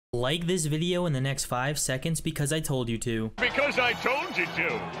Like this video in the next 5 seconds because I told you to. Because I told you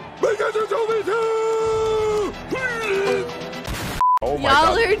to. Because you told me to! Oh my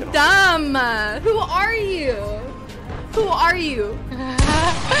Y'all God. are dumb. Who are you? Who are you?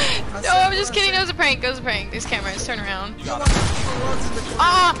 No, I'm just kidding. It was a prank. It was a prank. These cameras, turn around.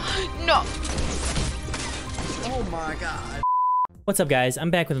 Ah, no. Oh my God. What's up guys,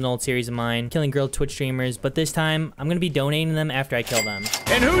 I'm back with an old series of mine, killing girl Twitch streamers, but this time, I'm gonna be donating them after I kill them.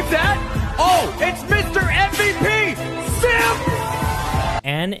 And who's that? Oh, it's Mr. MVP, Sim!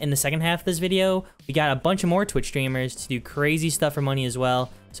 And in the second half of this video, we got a bunch of more Twitch streamers to do crazy stuff for money as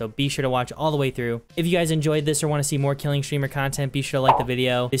well, so be sure to watch all the way through. If you guys enjoyed this or want to see more killing streamer content, be sure to like the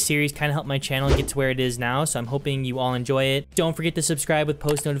video. This series kind of helped my channel get to where it is now, so I'm hoping you all enjoy it. Don't forget to subscribe with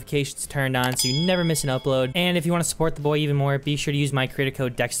post notifications turned on so you never miss an upload. And if you want to support the boy even more, be sure to use my creator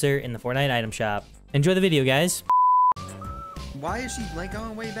code Dexter in the Fortnite item shop. Enjoy the video, guys. Why is she like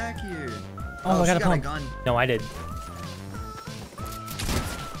going way back here? Oh, I got she a pump. gun. No, I did.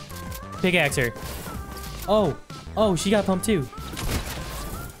 Pickaxe her. Oh, she got pumped too.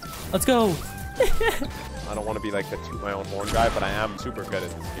 Let's go. I don't want to be like the toot my own horn guy, but I am super good at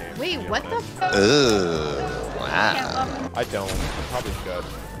this game. Wait, what the fuck? Wow. I don't. I probably should.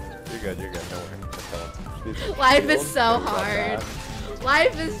 You're good. Don't worry. Life is so hard.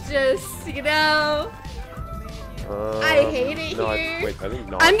 Life is just, you know. I hate it no, here. Wait, I think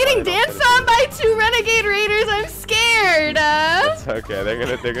not. I'm getting danced on by 2 renegade raiders. I'm scared. It's okay. They're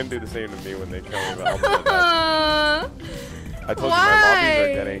gonna do the same to me when they kill me. But I told Why? you my lobbies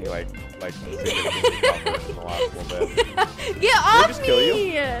are getting like significantly tougher in the last little bit. Get off just me! kill you?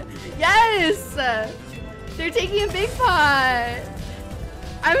 Yes! They're taking a big pot.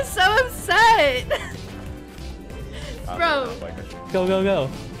 I'm so upset. Bro. Go, go, go.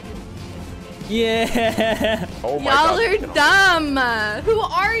 Yeah. Oh my Y'all God. are dumb. Who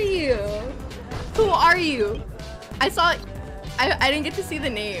are you? Who are you? I didn't get to see the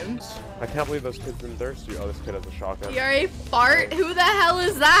names. I can't believe those kids didn't thirst you. Oh, this kid has a shotgun. GRA fart? Who the hell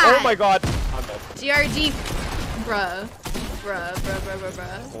is that? Oh my God. I'm dead. GRG. Bruh.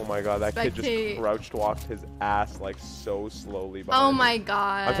 Oh my God, that kid just crouched walked his ass like so slowly behind Oh him. my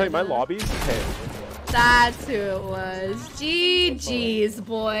God. I'll tell you, my lobbies, okay. That's who it was. GG's,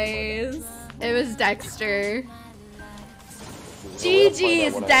 boys. It was Dexter.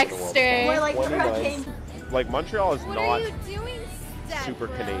 GG's, Dexter. More like the hurricane. Like Montreal is not super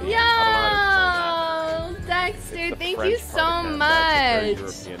Canadian. Yo, I don't know how to explain that. Dexter, thank you so much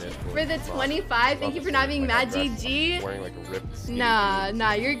for the 25. Thank you for not being mad, GG. Wearing like a ripped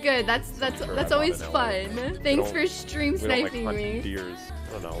Nah, you're good. That's always fun. Thanks for stream sniping me. Deers.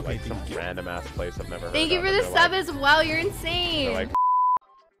 I don't know, like some random ass place I've never heard Thank you of, for and the they're sub like- as well. You're they're insane. like,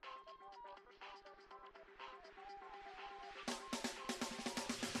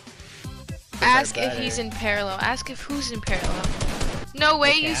 Ask if he's in parallel. Ask if who's in parallel. No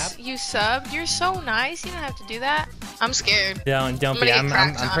way you subbed. You're so nice. You don't have to do that. I'm scared. Don't be. I'm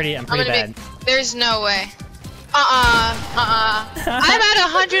pretty bad. There's no way. I'm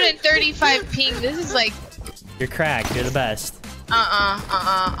at 135 ping. This is like. You're cracked. You're the best.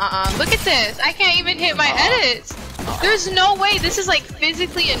 Look at this. I can't even hit my edits. There's no way. This is like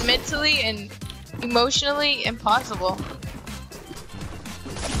physically and mentally and emotionally impossible.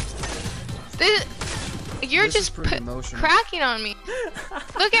 You're just cracking on me.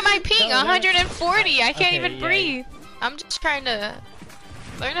 Look at my ping, 140. I can't even breathe. I'm just trying to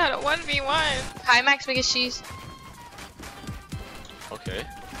learn how to 1v1. Hi, Max Biggest Cheese. Okay.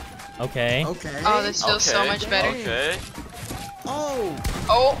 Okay. Oh, this feels so much better. Okay.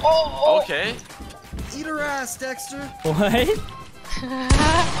 Oh. Okay. Eat her ass, Dexter. What?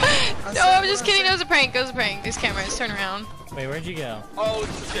 No, I'm just kidding. It was a prank. It was a prank. These cameras, turn around. Wait, where'd you go? Oh,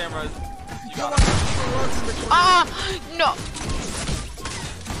 it's the cameras. You got No.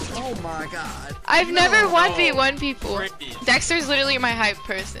 Oh my God. I've never 1v1 people. Dexter's literally my hype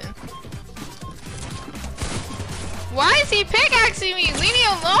person. Why is he pickaxing me? Leave me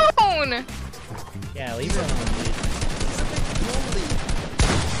alone. Yeah, leave her alone, dude.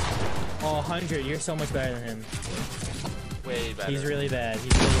 Oh, 100. You're so much better than him. way better. He's really bad.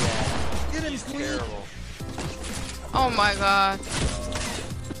 He's really bad. Get him, He's Queen. terrible. Oh my God.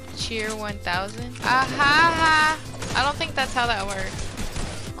 Cheer 1000. Aha! I don't think that's how that works.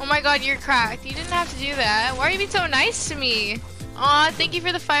 Oh my God, you're cracked. You didn't have to do that. Why are you being so nice to me? Aw, thank you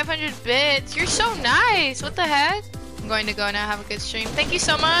for the 500 bits. You're so nice. What the heck? I'm going to go now. Have a good stream. Thank you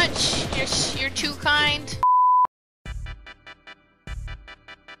so much. You're too kind.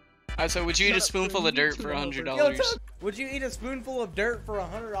 So would you eat a spoonful of dirt for $100? Would you eat a spoonful of dirt for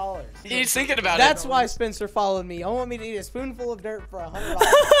 $100? He's thinking about it. That's why Spencer followed me. I want me to eat a spoonful of dirt for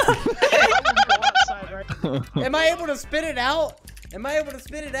 $100. Am I able to spit it out? Am I able to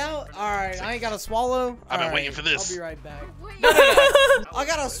spit it out? All right, I ain't got to swallow. I've been waiting for this. I'll be right back. I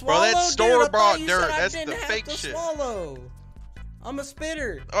got to swallow. Bro, that's dude. I store-bought thought you dirt. said I That's didn't the have fake to shit. Swallow. I'm a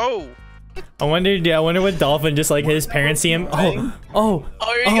spitter. Oh. I wonder what Dolphin just like his parents see him. Oh,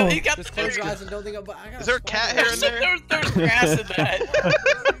 He got Just close your eyes and don't think about. Is there a cat hair in there? There's grass in that.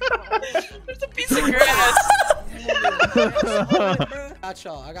 There's a piece of grass.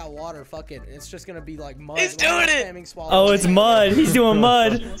 Gotcha. I got water. Fuck it. It's just gonna be like mud. He's doing it. Oh, it's mud. He's doing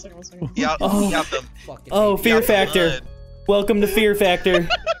mud. Yeah, Oh, Fear Factor. Welcome to Fear Factor.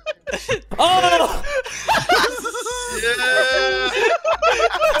 Oh! Yeah.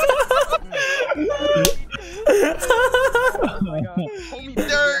 Homie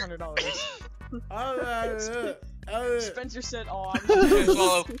dirt. Spencer said, "Oh,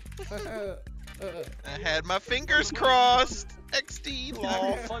 I had my fingers crossed. XD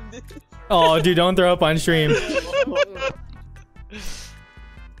lol. Oh, dude, don't throw up on stream.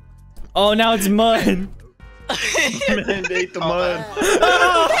 Oh, now it's mud. Mandate the mud.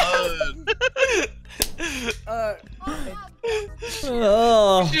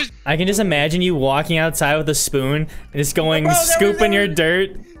 Oh. I can just imagine you walking outside with a spoon and just going scooping your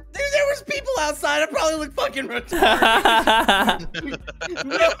dirt. Dude, there was people outside. I probably look fucking retarded.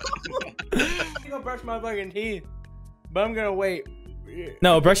 I'm gonna brush my fucking teeth, but I'm gonna wait.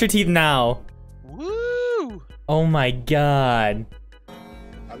 No, brush your teeth now. Woo! Oh my god.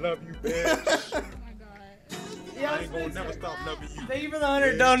 I love you, bitch. Yeah, I ain't gonna never stop loving you. thank you for the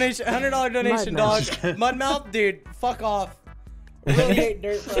 $100 donation, dog. Mudmouth, dude, fuck off. I really hate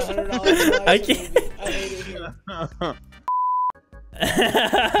dirt for $100. I can't. I hate it here.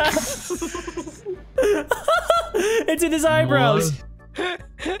 It's in his eyebrows.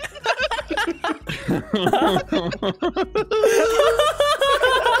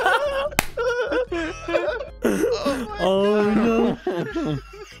 Oh no.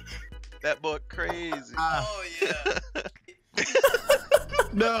 That book crazy. Oh yeah.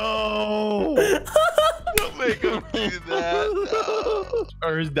 No. Don't make him do that. No.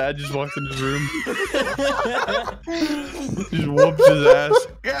 Or his dad just walks in his room. Just whoops his ass.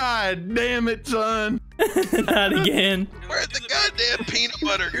 God damn it, son. Not again. Where'd the goddamn peanut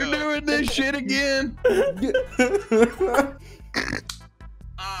butter go? You're doing this shit again.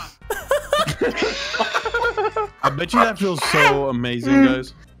 I bet you that feels so amazing,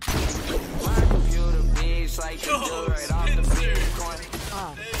 guys.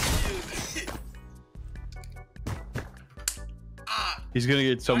 He's gonna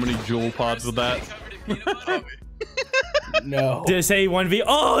get so many jewel pods with that. No. Did it say 1v?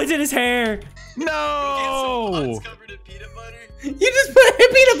 Oh, it's in his hair. No! You just put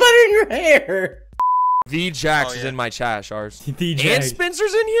peanut butter in your hair. The Jax is in my chat, Shars. The And Jax.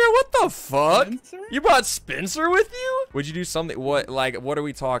 Spencer's in here? What the fuck? You brought Spencer with you? Would you do something? What are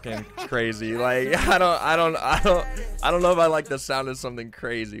we talking crazy? Like, I don't know if I like the sound of something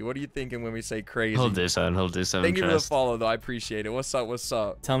crazy. What are you thinking when we say crazy? He'll do so. Thank you for the follow, though. I appreciate it. What's up? What's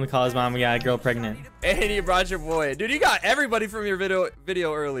up? Tell him to call his mom. We got a girl pregnant. And you brought your boy. Dude, you got everybody from your video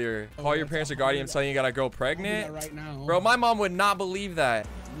earlier. Call your parents or guardian telling you got a girl pregnant? Right now. Bro, my mom would not believe that.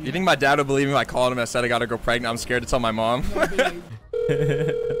 You think my dad would believe me if I called him and said I got a girl pregnant? I'm scared to tell my mom.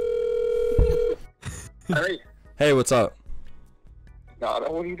 Hey, what's up? What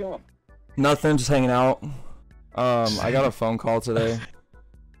are you doing? Nothing, just hanging out. I got a phone call today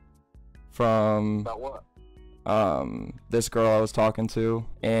from About what? this girl I was talking to,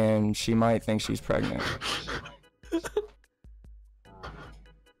 and she might think she's pregnant.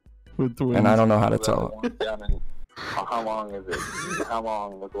 And I don't know how to tell her. How long is it? How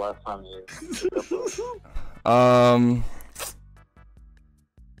long was the last time you?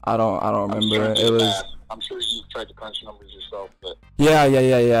 I don't remember. It was. I'm sure you've tried to crunch numbers yourself, but.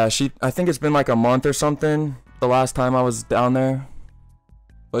 Yeah. I think it's been like a month or something. The last time I was down there.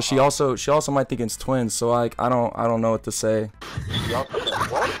 But she also might think it's twins. So like I don't know what to say. She also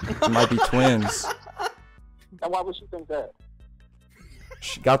thinks what? It might be twins. And why would she think that?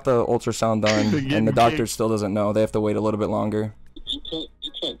 She got the ultrasound done, and the doctor still doesn't know. They have to wait a little bit longer. You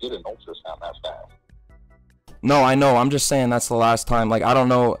can't get an ultrasound that fast. No, I know. I'm just saying that's the last time. Like, I don't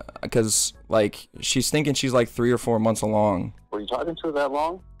know, because, like, she's thinking she's, like, 3 or 4 months along. Were you talking to her that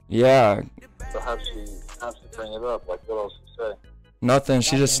long? Yeah. So how'd she bring it up? Like, what else did she say? Nothing.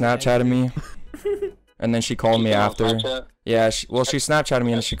 She just Snapchatted me. And then she called me after. Snapchat? Yeah, she Snapchatted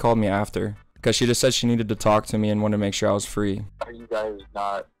me, and she called me after. Because she just said she needed to talk to me and wanted to make sure I was free. Are you guys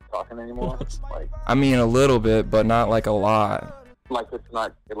not talking anymore? Like, I mean, a little bit, but not, like, a lot. like it's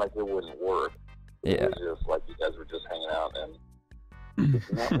not, like it wouldn't work. Yeah. It was just like you guys were just hanging out and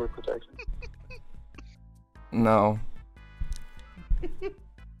Network protection. No.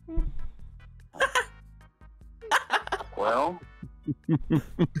 Well.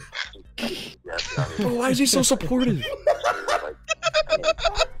 Why is he so supportive?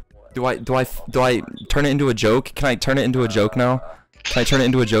 Do I turn it into a joke? Can I turn it into a joke now? Can I turn it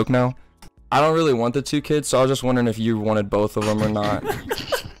into a joke now? I don't really want the 2 kids, so I was just wondering if you wanted both of them or not.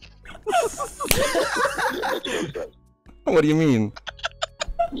 What do you mean?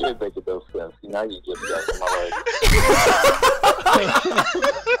 You're making those sense. Now you get back in my life.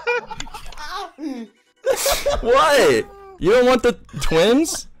 What? You don't want the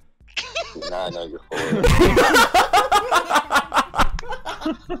twins? Nah, I know you're full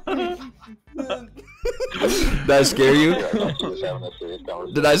Did I scare you?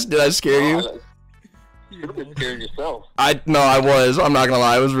 Did I scare you? You've been scaring yourself. No, I was. I'm not gonna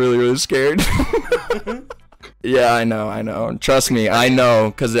lie. I was really scared. Yeah, I know. Trust me, I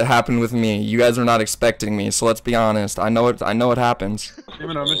know, cause it happened with me. You guys are not expecting me, so let's be honest. I know it happens.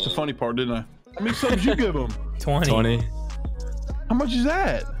 Even I missed the funny part, didn't I? How many subs you give him? 20. How much is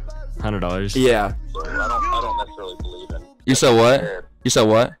that? $100. Yeah. I don't necessarily believe in. You said what? You said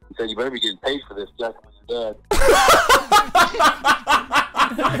what? You said you better be getting paid for this, Jack, when you're dead. My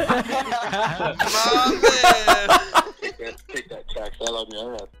man. Take that tax out on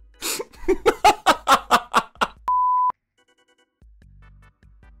your ass.